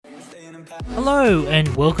Hello and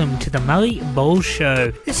welcome to the Murray Bowls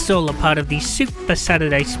Show. This is all a part of the Super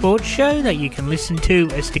Saturday Sports Show that you can listen to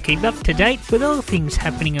as to keep up to date with all things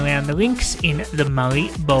happening around the links in the Murray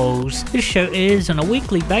Bowls. This show airs on a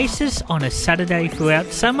weekly basis on a Saturday throughout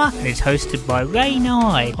summer and is hosted by Ray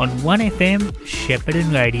Nye on 1FM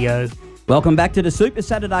Shepparton Radio. Welcome back to the Super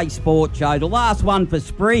Saturday Sports Show, the last one for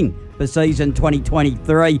spring for season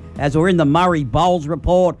 2023, as we're in the Murray Bowls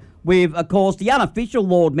report with, of course, the unofficial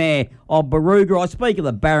Lord Mayor of Barooga. I speak of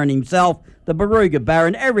the Baron himself, the Barooga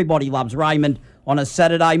Baron. Everybody loves Raymond on a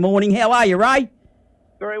Saturday morning. How are you, Ray?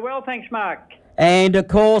 Very well, thanks, Mark. And, of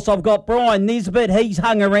course, I've got Brian Nisbet. He's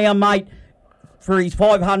hung around, mate, for his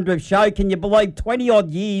 500th show. Can you believe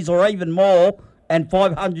 20-odd years or even more and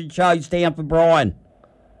 500 shows down for Brian?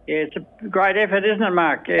 Yeah, it's a great effort, isn't it,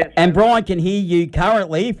 Mark? Yes. And Brian can hear you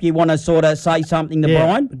currently if you want to sort of say something to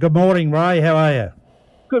Brian. Good morning, Ray. How are you?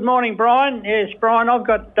 Good morning, Brian. Yes, Brian, I've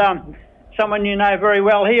got someone you know very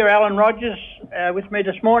well here, Alan Rogers, with me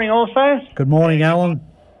this morning also. Good morning, Alan.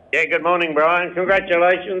 Yeah, good morning, Brian.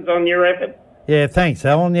 Congratulations on your effort. Yeah, thanks,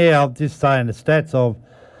 Alan. Yeah, I'll just saying the stats.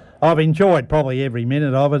 I've enjoyed probably every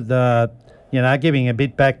minute of it. Giving a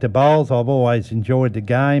bit back to bowls. I've always enjoyed the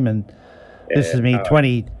game, and this is me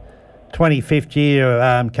 25th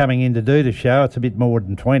year coming in to do the show. It's a bit more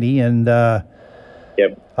than 20, and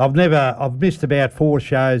Yep. I've missed about 4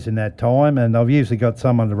 shows in that time, and I've usually got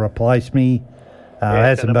someone to replace me. It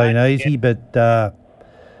hasn't been easy, but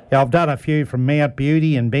I've done a few from Mount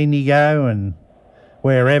Beauty and Bendigo and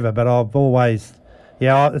wherever, but I've always,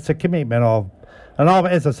 it's a commitment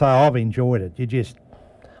as I say, I've enjoyed it. You just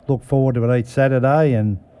look forward to it each Saturday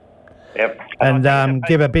and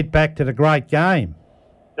give a bit back to the great game.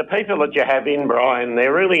 The people that you have in, Brian,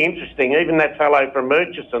 they're really interesting. Even that fellow from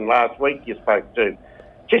Murchison last week you spoke to.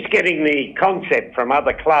 Just getting the concept from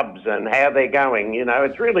other clubs and how they're going,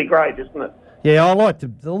 it's really great, isn't it? Yeah, I like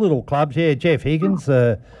the little clubs. Yeah, Jeff Higgins,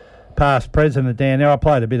 past president down there. I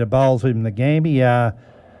played a bit of bowls with him in the Gambie.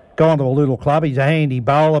 Gone to a little club. He's a handy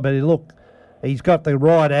bowler, but he's got the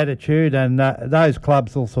right attitude, and those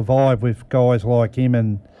clubs will survive with guys like him,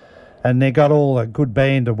 and they've got all a good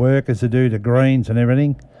band of workers to do the greens and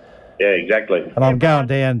everything. Yeah, exactly. And I'm going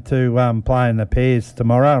down to playing the pairs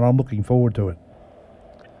tomorrow, and I'm looking forward to it.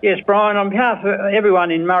 Yes, Brian, on behalf of everyone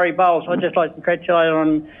in Murray Bowls, I'd just like to congratulate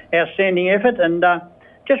on outstanding effort. And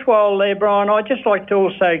just while there, Brian, I'd just like to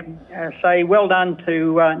also say well done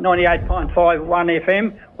to 98.5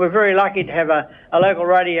 1FM. We're very lucky to have a local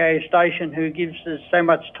radio station who gives us so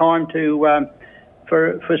much time to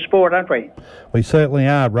for sport, aren't we? We certainly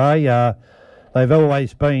are, Ray. They've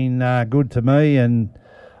always been good to me, and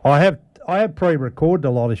I have pre-recorded a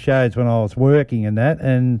lot of shows when I was working and that,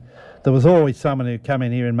 and there was always someone who'd come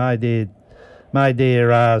in here and made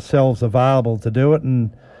their selves available to do it, and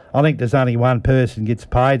I think there's only one person gets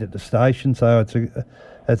paid at the station, so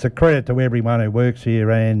it's a credit to everyone who works here,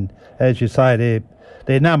 and as you say,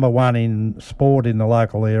 they're number one in sport in the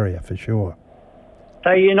local area for sure.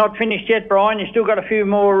 So you're not finished yet, Brian? You still got a few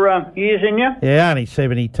more years in you? Yeah, only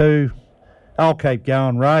 72. I'll keep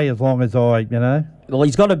going, Ray, as long as Well,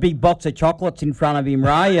 he's got a big box of chocolates in front of him,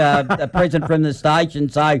 Ray, a present from the station,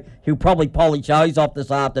 so he'll probably polish those off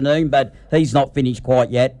this afternoon, but he's not finished quite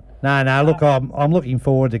yet. No, look, I'm looking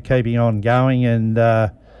forward to keeping on going, and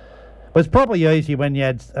it was probably easy when you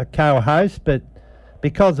had a co-host, but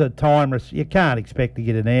because of time, you can't expect to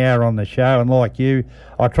get an hour on the show, and like you,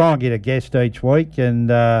 I try and get a guest each week and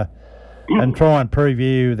try and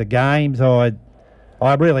preview the games.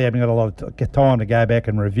 I really haven't got a lot of time to go back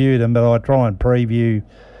and review them, but I try and preview.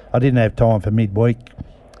 I didn't have time for midweek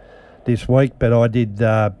this week, but I did.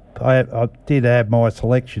 I did have my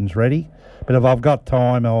selections ready. But if I've got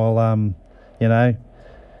time, I'll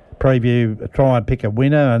preview. Try and pick a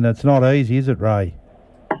winner, and it's not easy, is it, Ray?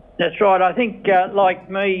 That's right. I think, like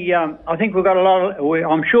me, I think we've got a lot of.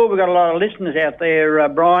 I'm sure we've got a lot of listeners out there,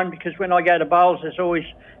 Brian, because when I go to bowls, there's always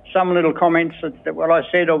some little comments that what I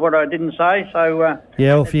said or what I didn't say. So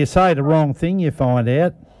well, if you say the wrong thing, you find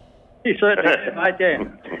out. You certainly do, mate. Yeah.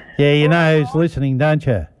 Yeah, you know who's listening, don't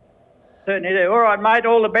you? Certainly do. All right, mate.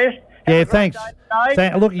 All the best. Yeah, thanks.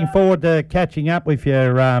 Looking forward to catching up with you,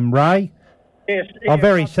 Ray. Yes. I'm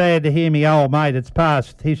very sad to hear me old mate. It's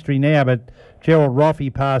past history now, but Gerald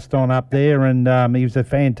Roffey passed on up there, and he was a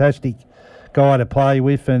fantastic guy to play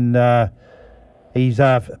with, and his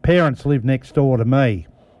parents live next door to me.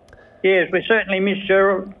 Yes, we certainly miss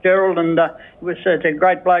Gerald, and he was a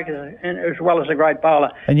great bloke as well as a great bowler.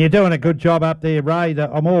 And you're doing a good job up there, Ray.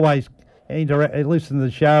 I'm always listening to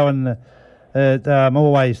the show, and I'm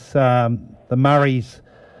always the Murray's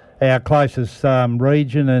our closest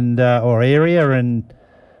region and or area, and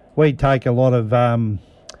we take a lot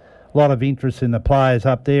of interest in the players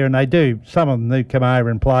up there, and they do. Some of them do come over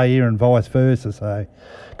and play here, and vice versa. So,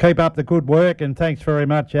 keep up the good work, and thanks very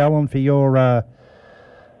much, Alan, for your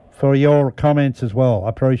comments as well. I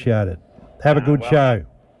appreciate it. Have a good show.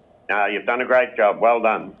 No, you've done a great job. Well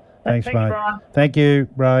done. Thanks, mate. Brian. Thank you,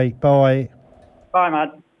 Ray. Bye. Bye,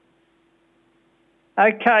 mate.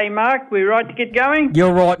 Okay, Mark, we're right to get going?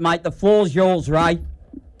 You're right, mate. The floor's yours, Ray.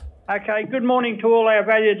 Okay, good morning to all our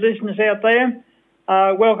valued listeners out there.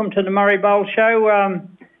 Welcome to the Murray Bowles Show.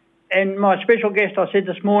 And my special guest, I said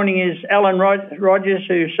this morning, is Alan Rogers,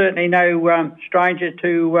 who's certainly no stranger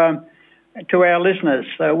to our listeners.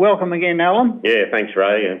 So welcome again, Alan. Yeah, thanks,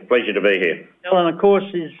 Ray. Pleasure to be here. Alan, of course,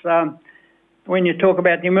 is when you talk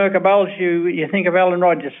about the Numurkah Bowls, you think of Alan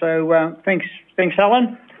Rogers. So thanks,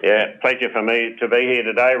 Alan. Yeah, pleasure for me to be here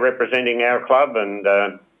today representing our club, and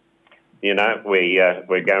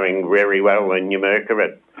we're going very well in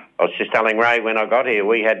Numurkah. I was just telling Ray when I got here,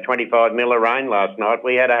 we had 25 mil of rain last night.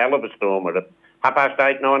 We had a hell of a storm at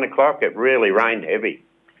 8:30, 9 o'clock. It really rained heavy.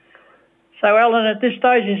 So, Alan, at this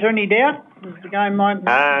stage, is there any doubt the game might?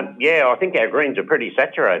 Yeah, I think our greens are pretty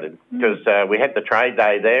saturated because we had the trade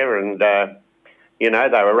day there, and they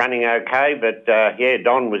were running okay. But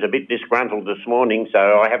Don was a bit disgruntled this morning,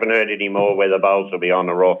 so I haven't heard any more whether bowls will be on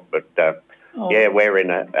or off. But we're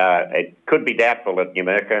in it could be doubtful at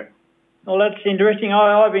Numurkah. Well, that's interesting.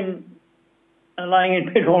 I've been laying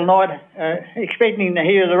in bed all night expecting to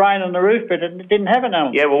hear the rain on the roof, but it didn't happen,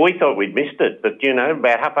 Alan. Yeah, well, we thought we'd missed it, but,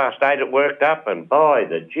 about 8:30 it worked up, and by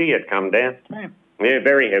the gee, it come down. Yeah,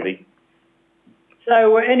 very heavy.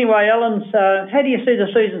 So, anyway, Alan, how do you see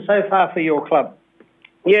the season so far for your club?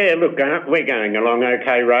 Yeah, look, we're going along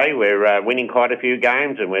okay, Ray. We're winning quite a few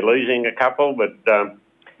games, and we're losing a couple, but,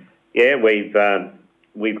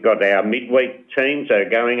 we've got our midweek teams are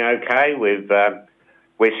going okay. We're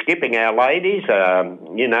skipping our ladies,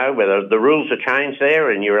 where the rules are changed there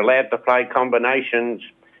and you're allowed to play combinations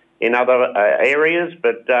in other areas,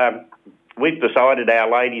 but we've decided our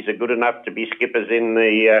ladies are good enough to be skippers in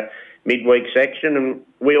the midweek section, and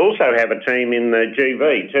we also have a team in the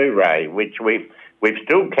GV too, Ray, which we've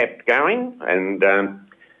still kept going, and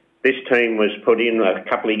this team was put in a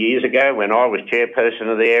couple of years ago when I was chairperson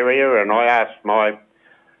of the area, and I asked my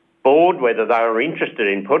board whether they were interested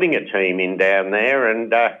in putting a team in down there,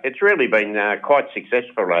 and it's really been quite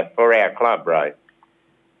successful for our club, Ray.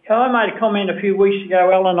 I made a comment a few weeks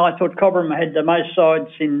ago, Alan. I thought Cobram had the most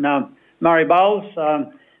sides in Murray Bowls,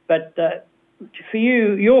 but for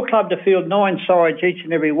your club to field 9 sides each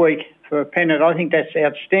and every week for a pennant, I think that's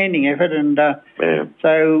outstanding effort, and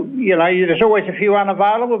so, there's always a few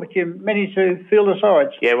unavailable, but you managed to field the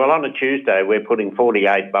sides. Yeah, well, on a Tuesday we're putting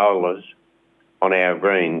 48 bowlers on our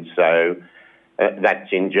greens, so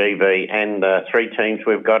that's in GV and 3 teams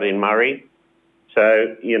we've got in Murray.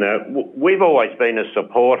 So, we've always been a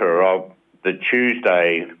supporter of the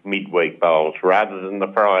Tuesday midweek bowls rather than the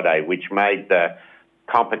Friday, which made the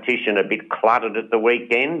competition a bit cluttered at the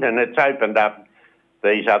weekend, and it's opened up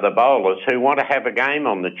these other bowlers who want to have a game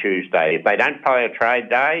on the Tuesday. If they don't play a trade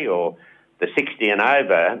day or the 60 and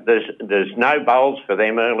over, there's no bowls for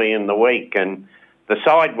them early in the week, and the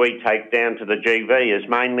side we take down to the GV is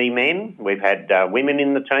mainly men. We've had women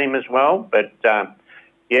in the team as well, but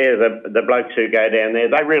the blokes who go down there,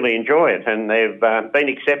 they really enjoy it, and they've been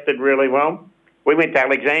accepted really well. We went to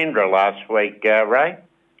Alexandra last week, Ray.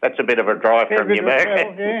 That's a bit of a drive from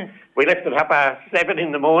Numurkah. Yeah. We left at 7:30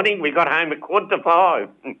 in the morning. We got home at 4:45.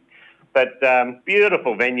 But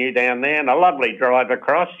beautiful venue down there and a lovely drive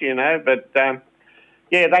across, but...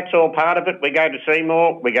 that's all part of it. We go to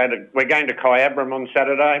Seymour. We're going to Kyabram on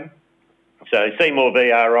Saturday. So Seymour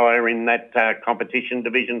VRI are in that competition,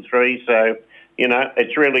 Division 3. So,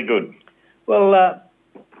 it's really good. Well,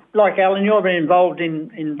 like Alan, you've been involved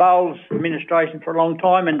in bowls administration for a long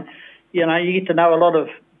time, and, you get to know a lot of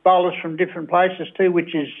bowlers from different places too,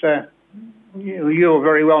 which is... you're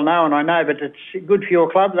very well known, I know, but it's good for your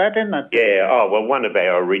club, that, isn't it? Yeah. One of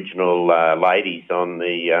our original ladies on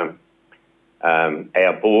the...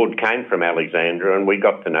 our board came from Alexandra, and we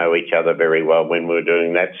got to know each other very well when we were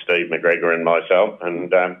doing that, Steve McGregor and myself. And,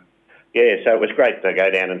 so it was great to go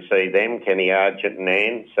down and see them, Kenny Argent and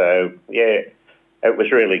Ann. So, it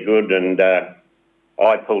was really good. And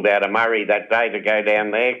I pulled out of Murray that day to go down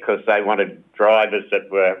there because they wanted drivers that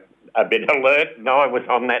were a bit alert, and I was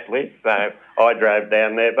on that list. So I drove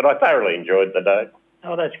down there, but I thoroughly enjoyed the day.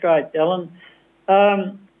 Oh, that's great, Alan.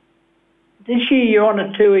 This year you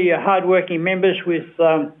honoured 2 of your hard-working members with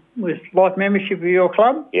life membership of your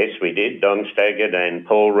club? Yes, we did. Don Staggart and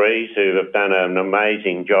Paul Rees, who have done an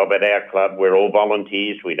amazing job at our club. We're all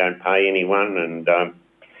volunteers. We don't pay anyone. And,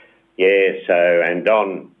 Yeah, so, and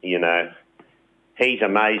Don, you know, he's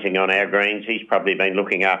amazing on our greens. He's probably been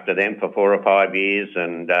looking after them for 4 or 5 years,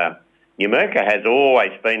 and Numurkah has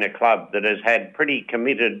always been a club that has had pretty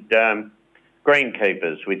committed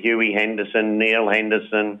greenkeepers with Huey Henderson, Neil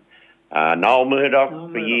Henderson, Noel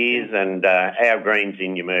Murdoch for years, and our greens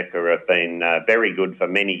in Numurkah have been very good for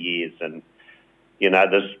many years. And, you know,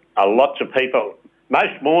 there's lots of people.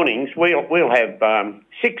 Most mornings we'll have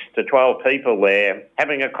 6 to 12 people there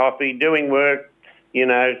having a coffee, doing work, you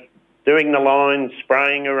know, doing the lines,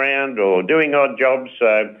 spraying around or doing odd jobs.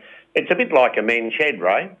 So it's a bit like a men's shed,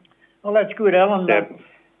 Ray. Well, that's good, Alan. Yeah.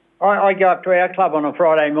 I go up to our club on a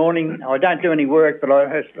Friday morning. I don't do any work, but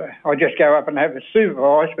I just go up and have a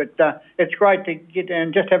supervise. But it's great to get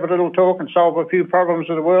and just have a little talk and solve a few problems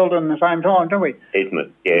of the world at the same time, don't we? Isn't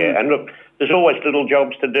it? Yeah. And look, there's always little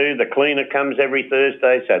jobs to do. The cleaner comes every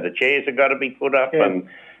Thursday, so the chairs have got to be put up. Yeah. And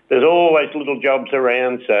there's always little jobs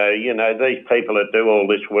around. So, you know, these people that do all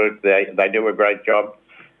this work, they do a great job.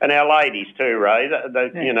 And our ladies too, Ray.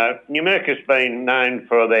 You know, Numurkah's been known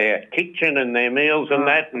for their kitchen and their meals and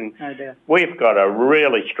that, and we've got a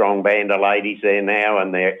really strong band of ladies there now,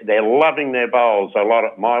 and they're loving their bowls. A lot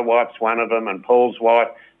of my wife's one of them, and Paul's wife.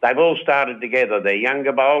 They've all started together. They're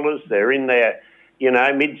younger bowlers. They're in their, you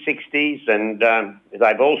know, mid-60s, and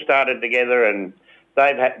they've all started together, and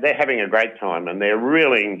they're having a great time, and they're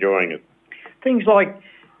really enjoying it. Things like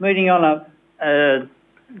meeting on a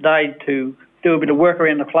day to do a bit of work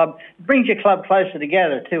around the club. It brings your club closer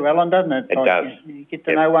together too, Alan, doesn't it? It does. You get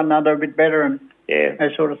to know one another a bit better and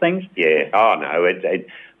those sort of things. Yeah. Oh, no.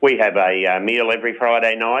 We have a meal every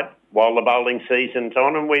Friday night while the bowling season's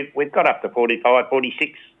on, and we've got up to 45,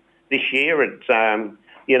 46 this year. It's,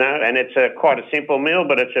 you know, and it's quite a simple meal,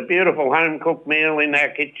 but it's a beautiful home-cooked meal in our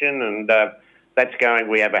kitchen, and that's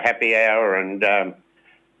going. We have a happy hour and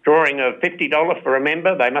drawing of $50 for a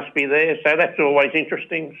member. They must be there, so that's always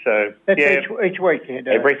interesting. So that's each week.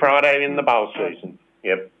 Every Friday in the bowl season.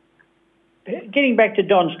 Yep. Getting back to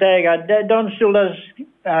Don Stagger, Don still does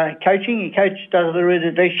coaching. He does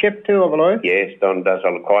the leadership too, I believe. Yes, Don does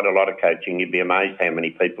quite a lot of coaching. You'd be amazed how many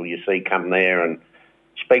people you see come there and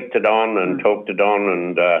speak to Don and talk to Don.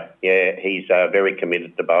 And he's very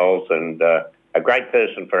committed to bowls and a great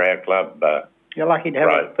person for our club. You're lucky to have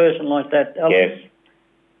a person like that, Alan. Yes.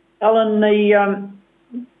 Alan,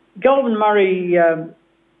 the Goulburn Murray,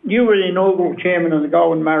 you were the inaugural chairman of the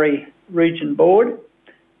Goulburn Murray Region Board.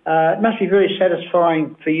 It must be very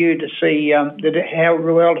satisfying for you to see how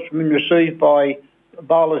well it's been received by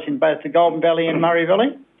bowlers in both the Goulburn Valley and Murray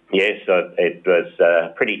Valley. Yes, it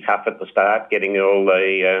was pretty tough at the start, getting all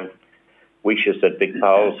the wishes that Vic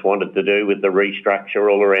Poles wanted to do with the restructure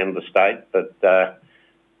all around the state, but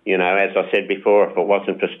you know, as I said before, if it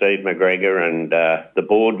wasn't for Steve McGregor and the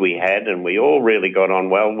board we had, and we all really got on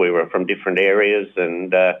well, we were from different areas,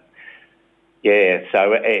 and so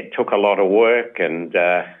it took a lot of work, and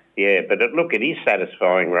but it is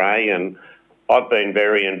satisfying, Ray, and I've been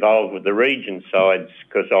very involved with the region sides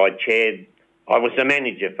because I was the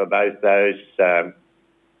manager for both those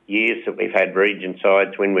years that we've had region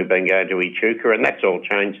sides when we've been going to Echuca, and that's all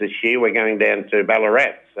changed this year. We're going down to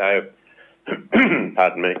Ballarat, so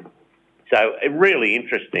pardon me. So really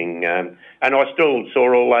interesting. And I still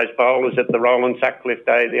saw all those bowlers at the Roland Sutcliffe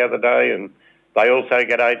Day the other day, and they also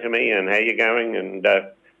got over to me and how you going? And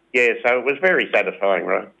so it was very satifying,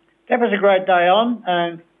 right? That was a great day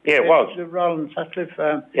on. It was. The Roland Sutcliffe.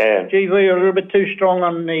 Gee, we were a little bit too strong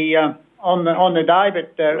on the day,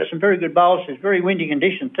 but some very good bowls. It's very windy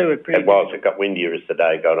conditions too. It was. It got windier as the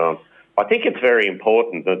day got on. I think it's very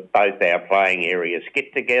important that both our playing areas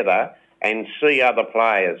get together and see other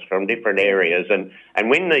players from different areas. And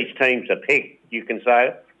when these teams are picked, you can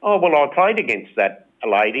say, oh, well, I played against that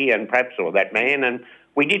lady and perhaps or that man, and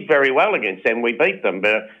we did very well against them. We beat them.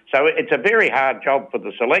 So it's a very hard job for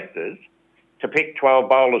the selectors to pick 12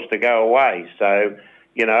 bowlers to go away. So,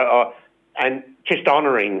 you know, and just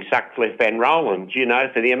honouring Sutcliffe and Roland, you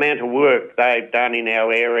know, for the amount of work they've done in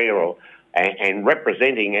our area and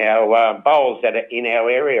representing our bowls that are in our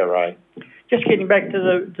area, right? Just getting back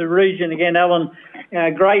to the region again, Alan,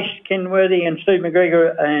 Grace Kenworthy and Steve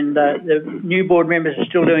McGregor and the new board members are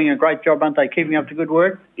still doing a great job, aren't they, keeping up the good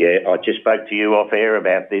work? Yeah, I just spoke to you off air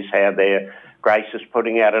about this, how Grace is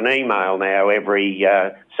putting out an email now every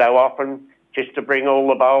so often just to bring all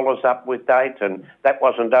the bowlers up with date, and that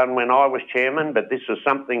wasn't done when I was chairman, but this is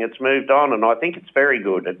something that's moved on, and I think it's very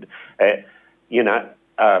good. You know,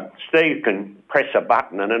 Steve can press a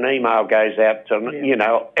button and an email goes out to, you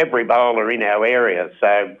know, every bowler in our area.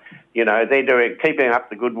 So, you know, they're keeping up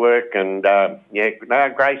the good work, and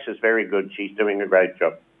Grace is very good. She's doing a great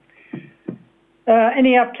job.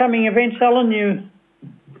 Any upcoming events, Alan?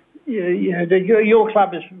 Your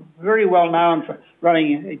club is very well known for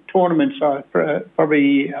running tournaments.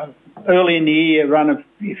 Probably early in the year, run a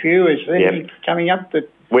few. Is there any coming up that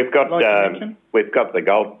we've got? We've got the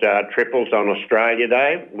Golf Triples on Australia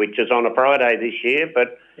Day, which is on a Friday this year,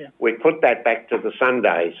 but we put that back to the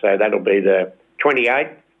Sunday, so that'll be the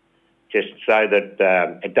 28th, just so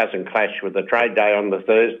that it doesn't clash with the trade day on the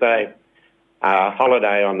Thursday.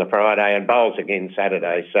 Holiday on the Friday and bowls again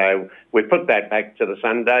Saturday. So we put that back to the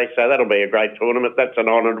Sunday. So that'll be a great tournament. That's an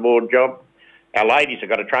honoured award job. Our ladies have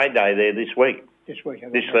got a trade day there this week. This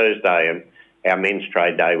Thursday. And our men's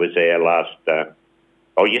trade day was there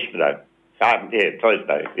yesterday.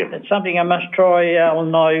 Thursday. Yeah. It's something I must try,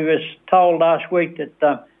 Alan. I was told last week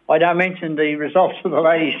that I don't mention the results of the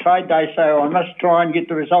ladies' trade day, so I must try and get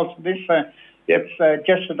the results of this. It's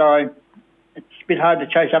just that it's a bit hard to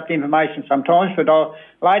chase up the information sometimes, but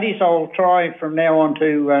ladies, I'll try from now on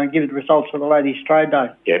to give the results of the ladies' trade day.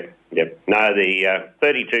 Yep. No, the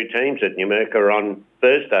 32 teams at Numurkah are on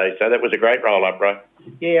Thursday, so that was a great roll-up, right?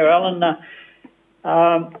 Yeah, Alan,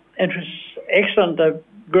 excellent. The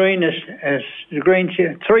green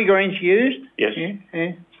three greens used. Yes.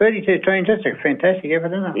 Yeah. 32 teams, that's a fantastic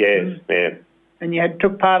effort, isn't it? Yes, And you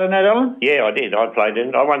took part in that, Alan? Yeah, I did. I played in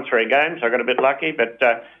it. I won 3 games. I got a bit lucky, but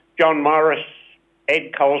John Morris,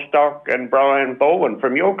 Ed Colstock and Brian Baldwin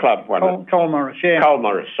from your club won it. Cole Morris, yeah.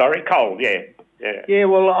 Cole, yeah. Yeah,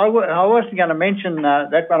 well, I wasn't going to mention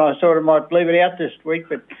that one. I sort of might leave it out this week,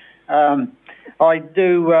 but I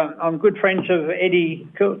do. I'm good friends of Eddie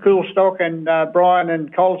Coolstock and Brian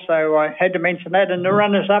and Cole, so I had to mention that. And the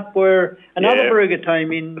runners-up were another Barooga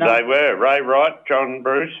team in... they were. Ray Wright, John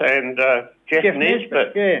Bruce and Jeff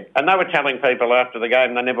Nisbet. Yeah. And they were telling people after the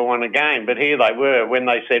game they never won a game, but here they were when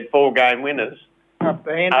they said 4-game winners. Up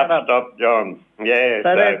John.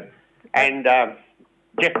 Yeah. And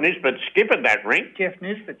Jeff Nisbet skippered that rink. Jeff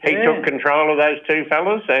Nisbet, He took control of those 2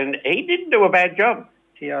 fellas and he didn't do a bad job.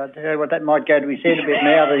 Yeah, I tell you what, that might go to his head a bit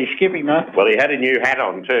now that he's skipping, though. Well, he had a new hat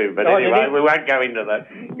on too, but anyway, we won't go into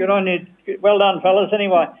that. Good on you. Well done, fellas,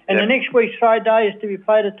 anyway. And the next week's trade day is to be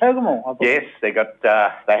played at Togamore, I believe. Yes,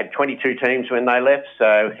 they had 22 teams when they left,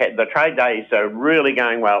 so the trade days are really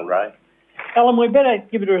going well, Ray. Alan, we better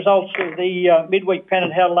give you the results of the midweek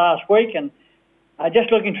pennant held last week, and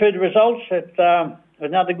just looking through the results, it was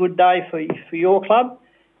another good day for your club.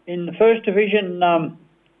 In the first division,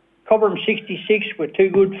 Cobram 66 were too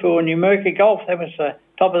good for Numurkah Golf. That was the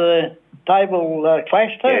top of the table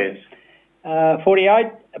clash too. Yes.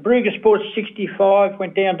 48. Barooga Sports 65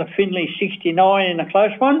 went down to Finley 69 in a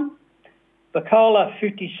close one. Bacola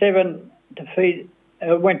 57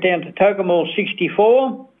 went down to Togamore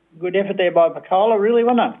 64. Good effort there by Bacola, really,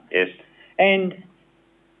 wasn't it? Yes. And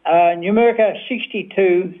Numurkah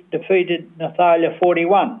 62 defeated Nathalia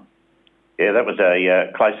 41. Yeah, that was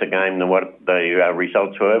a closer game than what the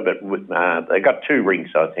results were, but they got 2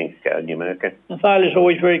 rinks, I think, Numurkah. Nathalia's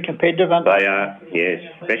always very competitive, aren't they? They are, yes,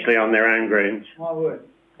 especially on their own greens. My word.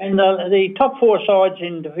 And the top 4 sides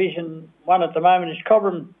in Division 1 at the moment is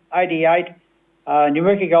Cobram 88,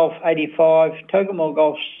 Numurkah Golf 85, Togamore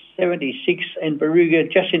Golf 76 and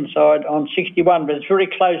Barooga just inside on 61, but it's a very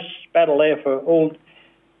close battle there for all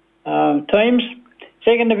teams.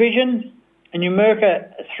 Second Division,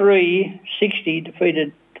 Numurkah 360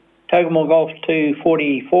 defeated Togamore Golf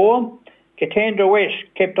 244. Katandra West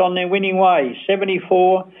kept on their winning way,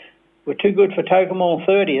 74 were too good for Togamore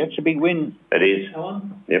 30. That's a big win. It is.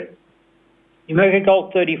 Yep. Numurkah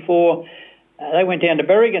Golf 34, they went down to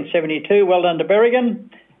Berrigan 72. Well done to Berrigan.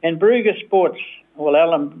 And Barooga Sports. Well,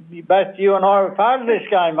 Alan, both you and I were part of this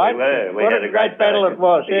game, mate. We were. What a great battle it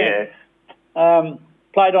was. Yeah.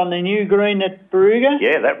 Played on the new green at Barooga.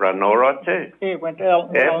 Yeah, that run all right too. Yeah, it went well.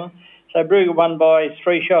 Yeah. So Barooga won by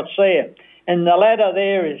 3 shots there. And the ladder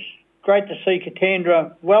there is great to see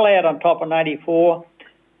Katandra well out on top on 84.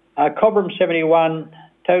 Cobram 71,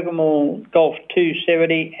 Togamore Golf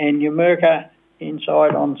 270 and Numurkah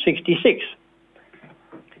inside on 66.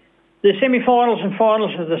 The semi-finals and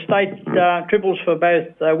finals of the state triples for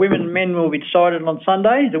both women and men will be decided on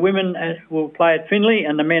Sunday. The women will play at Finley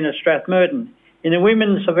and the men at Strathmerton. In the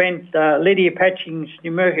women's event, Lydia Patching's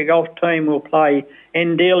Numurkah Golf team will play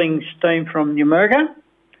Ann Dealing's team from Numurkah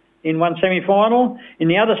in one semi-final. In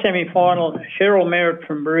the other semi-final, Cheryl Merritt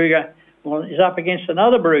from Barooga is up against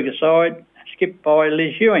another Barooga side, skipped by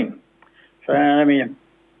Liz Ewing. So, I mean,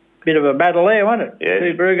 a bit of a battle there, wasn't it? Yes.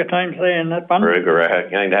 2 Barooga teams there in that one. Barooga are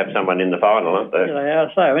going to have someone in the final, aren't they? Yeah, they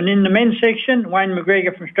are so. And in the men's section, Wayne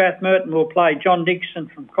McGregor from Strathmerton will play John Dixon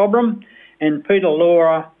from Cobram and Peter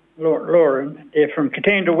Laura, they're from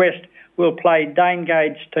Katandra West, will play Dane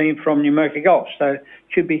Gade's team from Numurkah Golf. So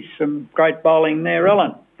should be some great bowling there,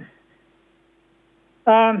 Alan.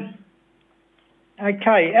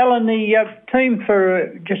 Okay, Alan, the team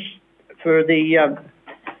for the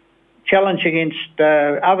challenge against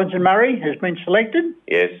Ovens and Murray has been selected.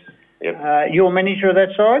 Yes. Yep. You're manager of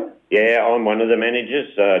that side? Yeah, I'm one of the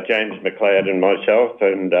managers, James McLeod and myself,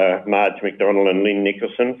 and Marge McDonald and Lynn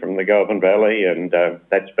Nicholson from the Goulburn Valley, and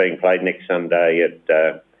that's being played next Sunday at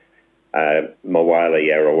Mawali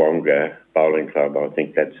Yarrawonga Bowling Club. I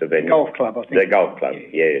think that's the venue. Golf club, I think. The golf club,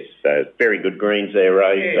 yes. So very good greens there,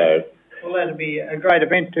 Ray. Yeah. So Well, that'd be a great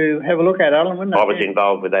event to have a look at, Alan, wouldn't it? I was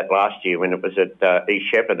involved with that last year when it was at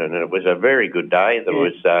East Shepparton, and it was a very good day. There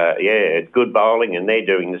was, good bowling, and they're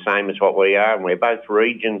doing the same as what we are, and we're both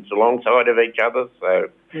regions alongside of each other. So,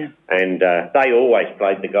 and they always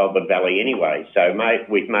played the Goulburn Valley anyway. So,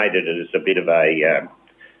 we've made it as a bit of a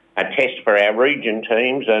test for our region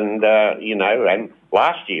teams, and and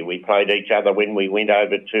last year we played each other when we went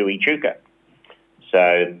over to Echuca.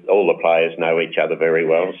 So all the players know each other very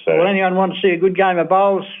well. So, well, anyone want to see a good game of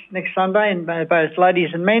bowls next Sunday, in both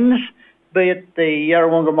ladies and men's, be it the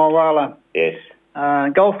Yarrawonga Mulwala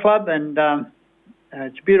Golf Club, and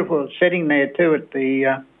it's a beautiful setting there too at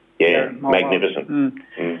the magnificent.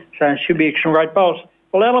 So it should be some great bowls.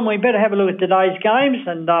 Well, Alan, we better have a look at today's games,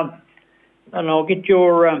 and I'll get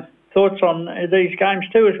your thoughts on these games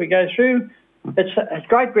too as we go through. It's a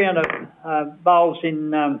great round of bowls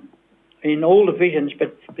in all divisions,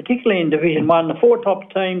 but particularly in Division 1. The four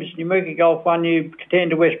top teams, Numurkah Golf, Wanyoo,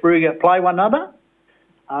 Katanda, West Barooga, play one another.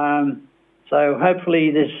 So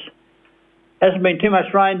hopefully there's hasn't been too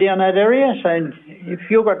much rain down that area. So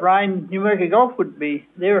if you've got rain, Numurkah Golf would be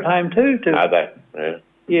there at home too. Are they? Yeah.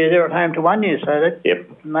 Yeah, they're at home to Wanyoo, so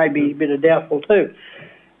that may be a bit of doubtful too.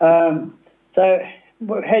 So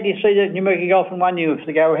how do you see that Numurkah Golf and Wanyoo if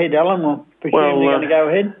they go ahead, Alan? Well, presume they're going to go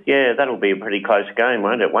ahead. Yeah, that'll be a pretty close game,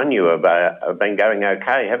 won't it? Wanyoo have been going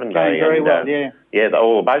okay, haven't they? Going very well, yeah. Yeah,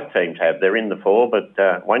 both teams have. They're in the four, but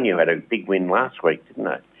Wanyoo had a big win last week, didn't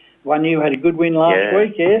they? Wanyoo had a good win last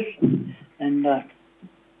week, yes. And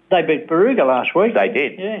they beat Barooga last week. They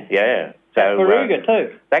did, yeah. So Barooga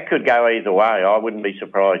too. That could go either way. I wouldn't be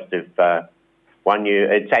surprised if Wanyoo...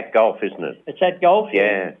 It's at Golf, isn't it? It's at Golf,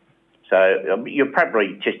 yeah. So you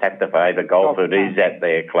probably just have to favour Golf. It is at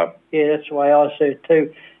their club. Yeah, that's the way I see it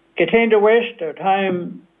too. Katanda West at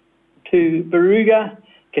home to Barooga.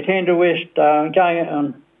 Katanda West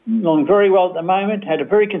going along very well at the moment. Had a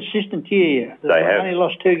very consistent year. They have. Only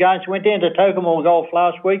lost 2 games. Went down to Tokemore Golf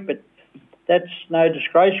last week, but that's no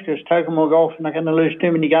disgrace because Tokemore Golf are not going to lose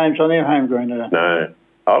too many games on their home ground. No.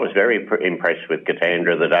 I was very impressed with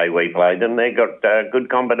Katanda the day we played them. They got good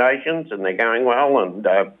combinations and they're going well, and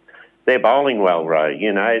they're bowling well, Ray.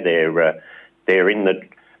 You know, they're in the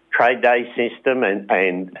trade day system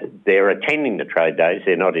and they're attending the trade days.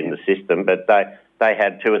 They're not in the system, but they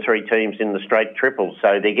had 2 or 3 teams in the straight triples.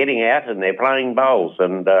 So they're getting out and they're playing bowls,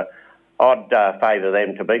 and I'd favour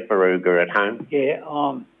them to beat Barooga at home. Yeah,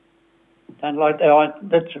 don't like that.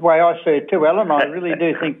 That's the way I see it too, Alan. I really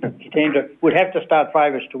do think that Katanda would have to start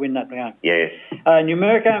favourites to win that game. Yes.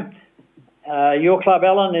 Numurkah, your club,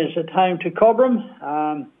 Alan, is at home to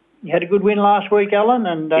Cobram. You had a good win last week, Alan,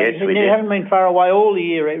 and yes, we you haven't been far away all the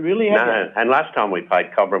year, really, have you? No, and last time we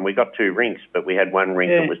played Cobram, we got 2 rinks, but we had 1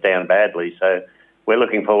 rink that was down badly, so we're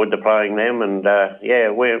looking forward to playing them, and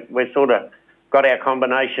we're sort of got our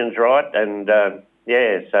combinations right, and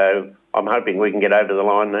so I'm hoping we can get over the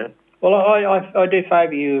line there. Well, I do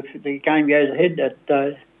favour you if the game goes ahead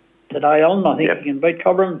today, Alan. I think you can beat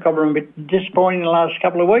Cobram. Cobram a bit disappointing the last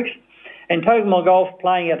couple of weeks. And Tokemore Golf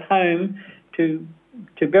playing at home to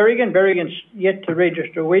Berrigan. Berrigan's yet to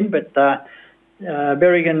register a win, but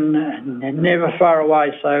Berrigan never far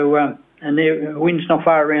away, so and their win's not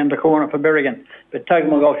far around the corner for Berrigan. But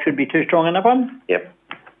Tokemore Golf should be too strong in that one. Yep.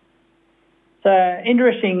 So,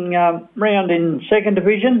 interesting round in second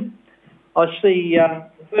division. I see the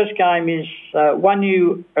first game is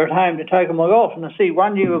Wanyoo at home to Tokemore Golf, and I see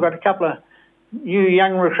Wanyoo have got a couple of new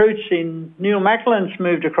young recruits in. Neil Macklin's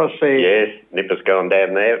moved across there. Yes, Nipper's gone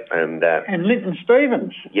down there. And Linton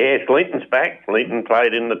Stevens. Yes, Linton's back. Linton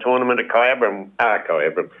played in the tournament at Katanda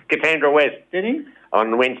West. Did he?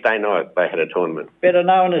 On Wednesday night they had a tournament. Better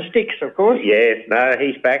known as Sticks, of course. Yes, no,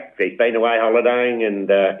 he's back. He's been away holidaying and,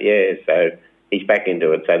 so he's back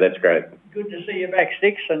into it, so that's great. Good to see you back,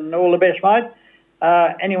 Sticks, and all the best, mate.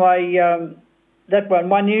 Anyway, that one,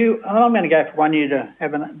 Wanyoo, I'm going to go for Wanyoo to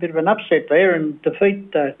have a bit of an upset there and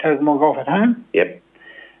defeat Tokemore Golf at home. Yep.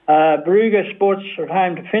 Barooga Sports at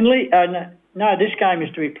home to Finley. No, this game is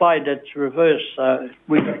to be played. It's reverse.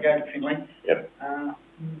 We've got to go to Finley. Yep.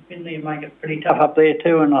 Finley make it pretty tough up there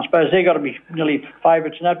too, and I suppose they've got to be nearly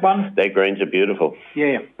favourites in that one. Their greens are beautiful.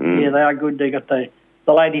 Yeah, yeah, they are good. They got the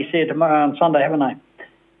ladies there tomorrow on Sunday, haven't they?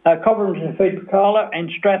 Cobram to defeat Piccola, and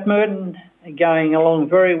Strathmerton are going along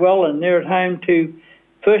very well, and they're at home to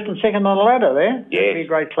first and second on the ladder there. Yes. It'll be a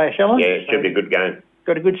great clash, Alan. Yeah, it should be a good game.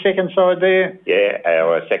 Got a good second side there Yeah,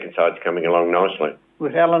 our second side's coming along nicely.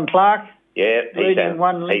 with Alan Clark. Yeah, he's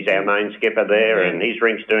our main skipper there, and his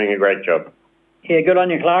rink's doing a great job. Yeah, good on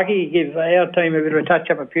you, Clarkie. You gave our team a bit of a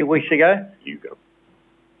touch-up a few weeks ago. You go.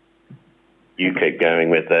 You keep going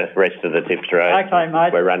with the rest of the tips, Ray. Okay,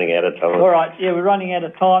 mate. We're running out of time. All right, yeah, we're running out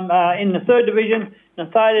of time. In the third division,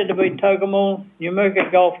 Nathalia to beat Togamall,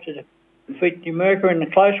 Numurkah Golf to defeat Numurkah in the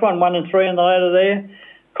close one, 1 and 3 on the ladder there.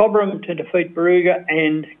 Cobram to defeat Baruga,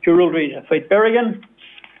 and Jerilderie to defeat Berrigan.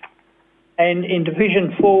 And in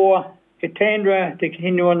Division 4, Katandra to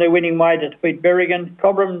continue on their winning way to defeat Berrigan.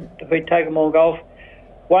 Cobram to defeat Togamall Golf.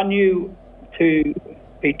 1U to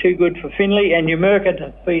be too good for Finley, and Numurkah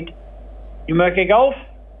to defeat Numurkah Golf.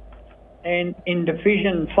 And in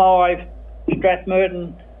Division 5,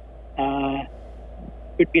 Strathmerton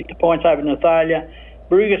could get the points over Nathalia.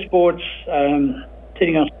 Baruga Sports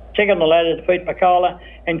sitting on second on the ladder to defeat Piccola,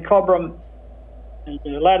 and Cobram,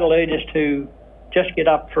 the ladder leaders, to just get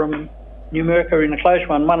up from Numurkah in a close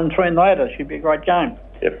one, 1 and 3 in the ladder. Should be a great game.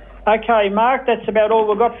 Yep. Okay, Mark, that's about all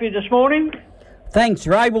we've got for you this morning. Thanks,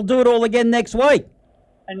 Ray. We'll do it all again next week.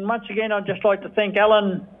 And once again, I'd just like to thank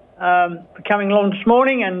Alan for coming along this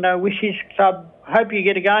morning, and wish his club, hope you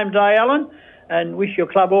get a game today, Alan, and wish your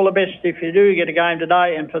club all the best if you do get a game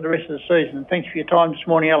today and for the rest of the season. And thanks for your time this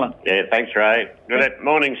morning, Alan. Yeah, thanks, Ray. Good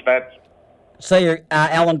morning, Spats. See you,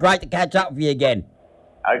 Alan. Great to catch up with you again.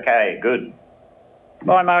 Okay, good.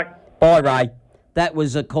 Bye, Mark. Bye, Ray. That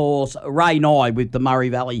was, of course, Ray Nye with the Murray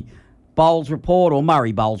Valley Bowls Report, or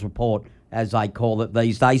Murray Bowls Report, as they call it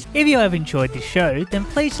these days. If you have enjoyed the show, then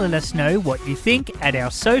please let us know what you think at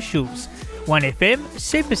our socials. 1FM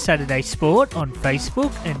Super Saturday Sport on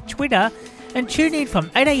Facebook and Twitter, and tune in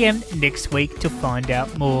from 8 a.m. next week to find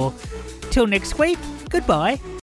out more. Till next week, goodbye.